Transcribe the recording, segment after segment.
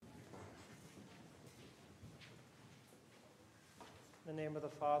In the name of the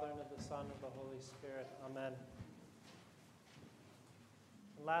Father, and of the Son, and of the Holy Spirit. Amen.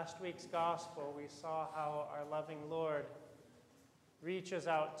 In last week's Gospel, we saw how our loving Lord reaches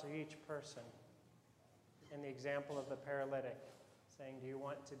out to each person in the example of the paralytic, saying, "Do you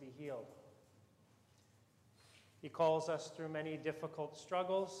want to be healed?" He calls us through many difficult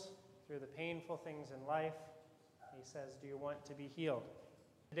struggles, through the painful things in life. He says, "Do you want to be healed?"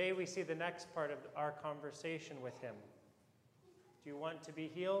 Today we see the next part of our conversation with him. Do you want to be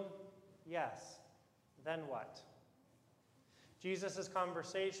healed? Yes. Then what? Jesus'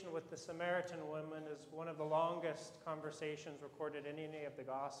 conversation with the Samaritan woman is one of the longest conversations recorded in any of the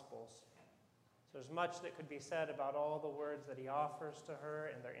Gospels. So there's much that could be said about all the words that he offers to her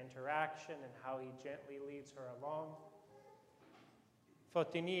and their interaction and how he gently leads her along.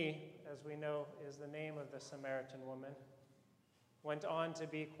 Photini, as we know, is the name of the Samaritan woman, went on to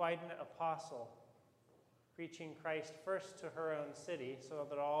be quite an apostle, preaching Christ first to her own city so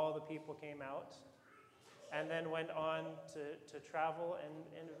that all the people came out, and then went on to travel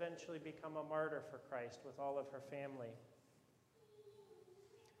and eventually become a martyr for Christ with all of her family.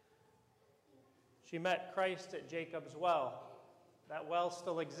 She met Christ at Jacob's well. That well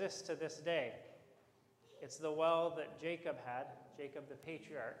still exists to this day. It's the well that Jacob had, Jacob the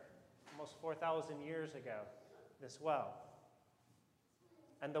patriarch, almost 4,000 years ago, this well.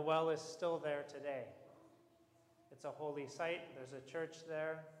 And the well is still there today. It's a holy site. There's a church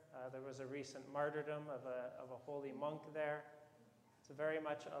there. There was a recent martyrdom of a holy monk there. It's very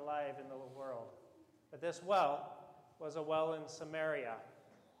much alive in the world. But this well was a well in Samaria,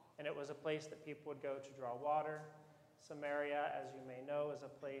 and it was a place that people would go to draw water. Samaria, as you may know, is a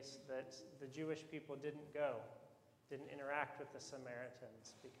place that the Jewish people didn't go, didn't interact with the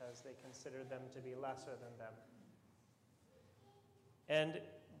Samaritans because they considered them to be lesser than them. And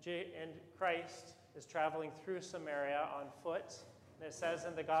Christ is traveling through Samaria on foot. And it says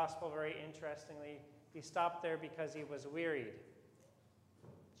in the Gospel, very interestingly, he stopped there because he was wearied.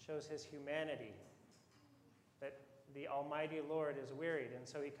 It shows his humanity, that the Almighty Lord is wearied. And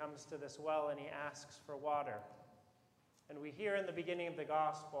so he comes to this well and he asks for water. And we hear in the beginning of the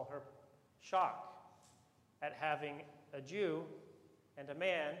Gospel her shock at having a Jew and a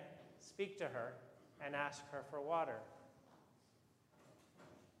man speak to her and ask her for water.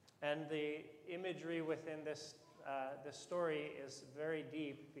 And the imagery within this story is very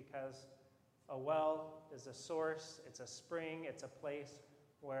deep because a well is a source, it's a spring, it's a place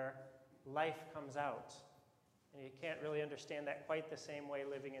where life comes out. And you can't really understand that quite the same way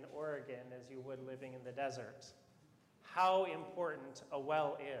living in Oregon as you would living in the desert. How important a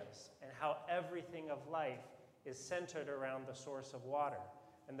well is and how everything of life is centered around the source of water.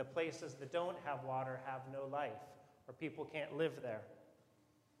 And the places that don't have water have no life, or people can't live there.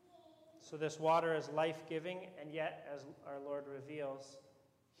 So this water is life-giving, and yet, as our Lord reveals,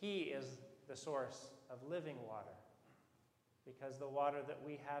 he is the source of living water. Because the water that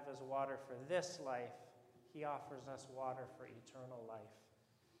we have is water for this life, he offers us water for eternal life.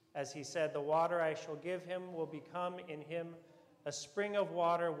 As he said, "The water I shall give him will become in him a spring of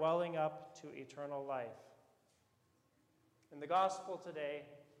water welling up to eternal life." In the gospel today,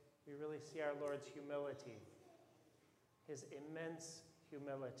 we really see our Lord's humility, his immense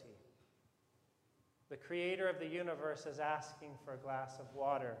humility. The creator of the universe is asking for a glass of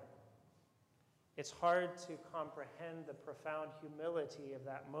water. It's hard to comprehend the profound humility of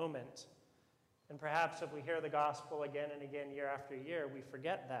that moment. And perhaps if we hear the gospel again and again, year after year, we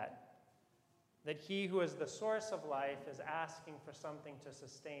forget that he who is the source of life is asking for something to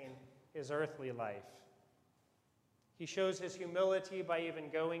sustain his earthly life. He shows his humility by even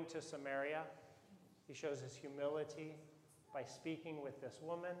going to Samaria. He shows his humility by speaking with this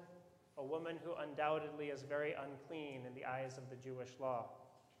woman, a woman who undoubtedly is very unclean in the eyes of the Jewish law.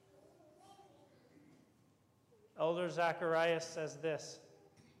 Elder Zacharias says this: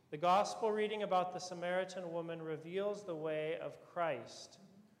 "The gospel reading about the Samaritan woman reveals the way of Christ,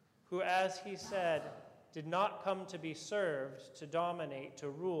 who, as he said, did not come to be served, to dominate, to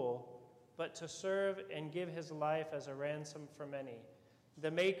rule, but to serve and give his life as a ransom for many. The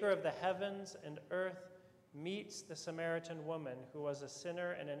maker of the heavens and earth meets the Samaritan woman, who was a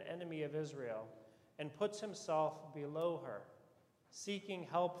sinner and an enemy of Israel, and puts himself below her, seeking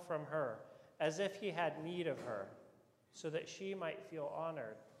help from her, as if he had need of her, so that she might feel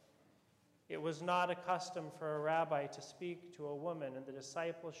honored. It was not a custom for a rabbi to speak to a woman, and the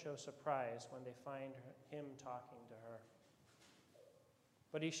disciples show surprise when they find him talking to her."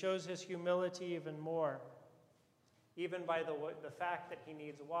 But he shows his humility even more. Even by the fact that he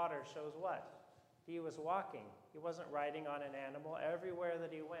needs water shows what? He was walking. He wasn't riding on an animal. Everywhere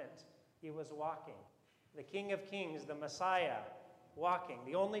that he went, he was walking. The King of Kings, the Messiah, walking.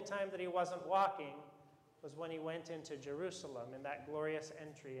 The only time that he wasn't walking was when he went into Jerusalem, in that glorious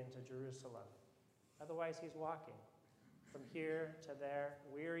entry into Jerusalem. Otherwise, he's walking from here to there,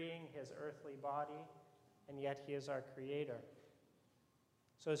 wearying his earthly body, and yet he is our creator.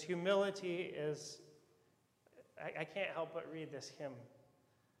 So his humility is, I can't help but read this hymn.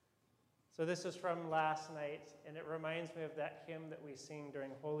 So this is from last night, and it reminds me of that hymn that we sing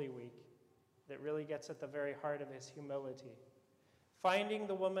during Holy Week that really gets at the very heart of his humility. Finding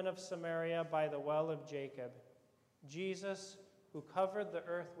the woman of Samaria by the well of Jacob, Jesus, who covered the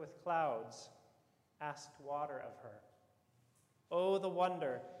earth with clouds, asked water of her. Oh, the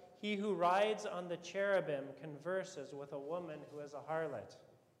wonder! He who rides on the cherubim converses with a woman who is a harlot.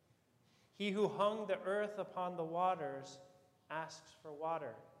 He who hung the earth upon the waters asks for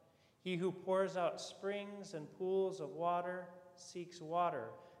water. He who pours out springs and pools of water seeks water,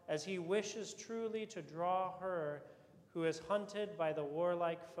 as he wishes truly to draw her who is hunted by the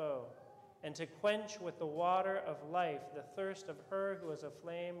warlike foe, and to quench with the water of life the thirst of her who is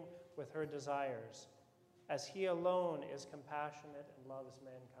aflame with her desires, as he alone is compassionate and loves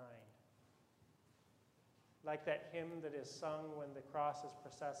mankind. Like that hymn that is sung when the cross is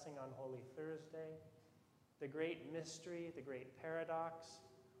processing on Holy Thursday, the great mystery, the great paradox,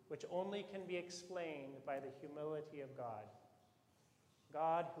 which only can be explained by the humility of God.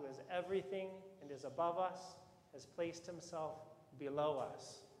 God, who is everything and is above us, has placed himself below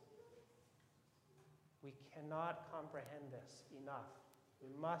us. We cannot comprehend this enough. We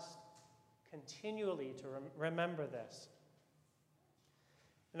must continually to remember this.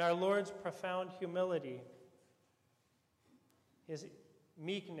 In our Lord's profound humility, his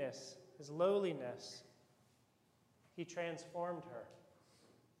meekness, his lowliness, he transformed her.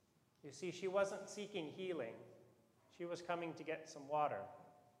 You see, she wasn't seeking healing. She was coming to get some water.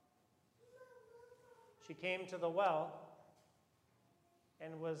 She came to the well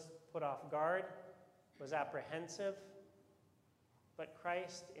and was put off guard, was apprehensive, but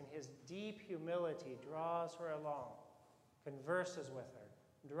Christ, in his deep humility, draws her along, converses with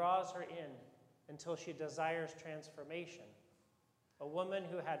her, draws her in until she desires transformation. A woman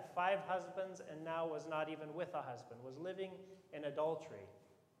who had 5 husbands and now was not even with a husband, was living in adultery,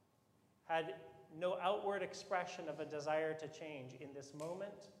 had no outward expression of a desire to change. In this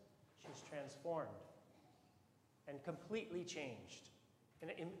moment, she's transformed and completely changed.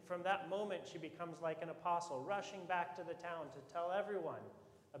 And from that moment, she becomes like an apostle, rushing back to the town to tell everyone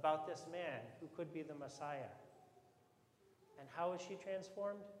about this man who could be the Messiah. And how is she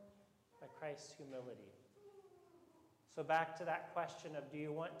transformed? By Christ's humility. So back to that question of, do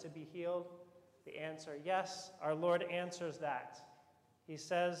you want to be healed? The answer, yes. Our Lord answers that. He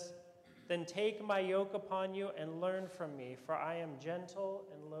says, then take my yoke upon you and learn from me, for I am gentle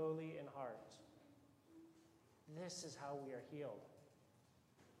and lowly in heart. This is how we are healed.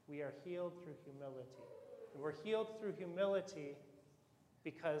 We are healed through humility. And we're healed through humility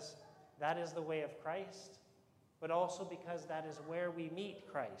because that is the way of Christ, but also because that is where we meet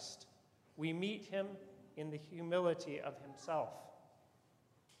Christ. We meet him in the humility of himself.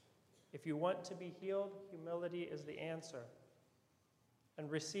 If you want to be healed, humility is the answer. And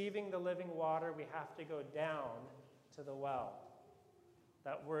receiving the living water, we have to go down to the well.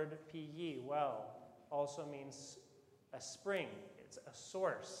 That word piyi, well, also means a spring. It's a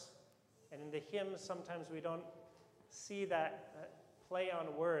source. And in the hymns, sometimes we don't see that play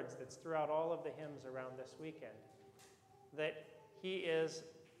on words that's throughout all of the hymns around this weekend. That he is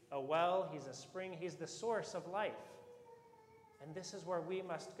a well, he's a spring, he's the source of life. And this is where we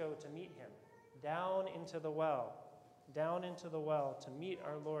must go to meet him, down into the well to meet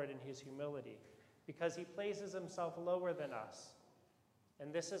our Lord in his humility, because he places himself lower than us.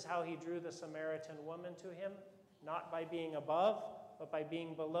 And this is how he drew the Samaritan woman to him, not by being above, but by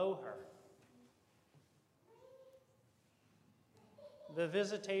being below her. The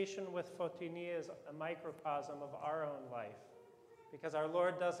visitation with Fotini is a microcosm of our own life, because our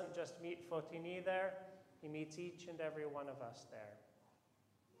Lord doesn't just meet Fotini there, he meets each and every one of us there.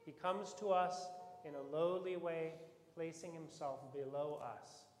 He comes to us in a lowly way, placing himself below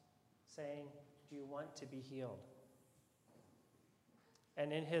us, saying, do you want to be healed?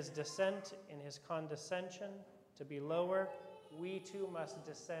 And in his descent, in his condescension to be lower, we too must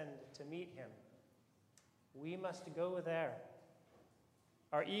descend to meet him. We must go there.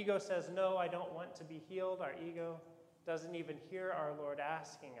 Our ego says, no, I don't want to be healed. Our ego doesn't even hear our Lord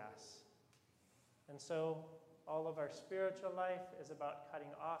asking us. And so all of our spiritual life is about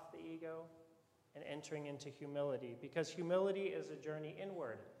cutting off the ego and entering into humility, because humility is a journey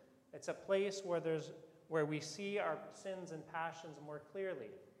inward. It's a place where we see our sins and passions more clearly.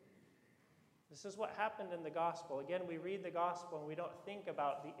 This is what happened in the gospel. Again, we read the gospel and we don't think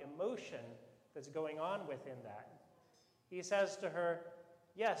about the emotion that's going on within that. He says to her,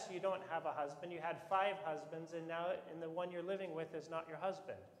 yes, you don't have a husband. You had 5 husbands, and now the one you're living with is not your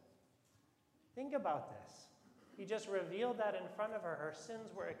husband. Think about this. He just revealed that in front of her. Her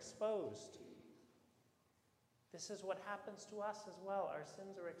sins were exposed. This is what happens to us as well. Our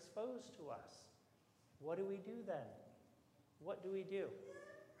sins are exposed to us. What do we do then? What do we do?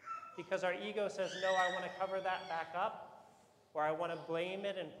 Because our ego says, no, I want to cover that back up, or I want to blame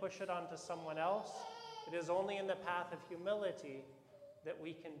it and push it onto someone else. It is only in the path of humility that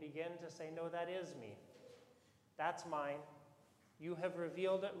we can begin to say, no, that is me. That's mine. You have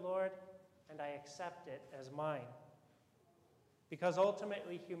revealed it, Lord, and I accept it as mine. Because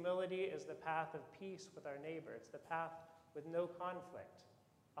ultimately, humility is the path of peace with our neighbor. It's the path with no conflict.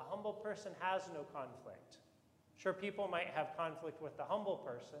 A humble person has no conflict. Sure, people might have conflict with the humble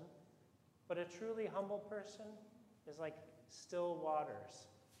person, but a truly humble person is like still waters.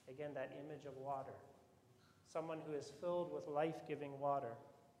 Again, that image of water. Someone who is filled with life-giving water.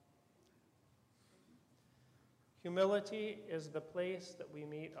 Humility is the place that we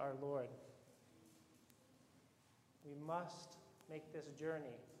meet our Lord. We must make this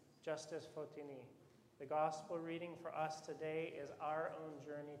journey, just as Fotini. The gospel reading for us today is our own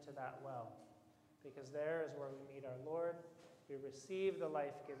journey to that well, because there is where we meet our Lord, we receive the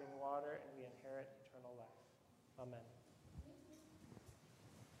life-giving water, and we inherit eternal life. Amen.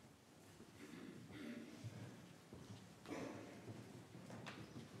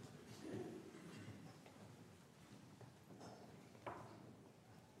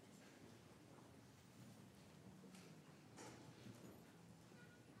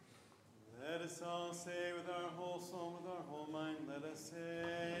 Let us all say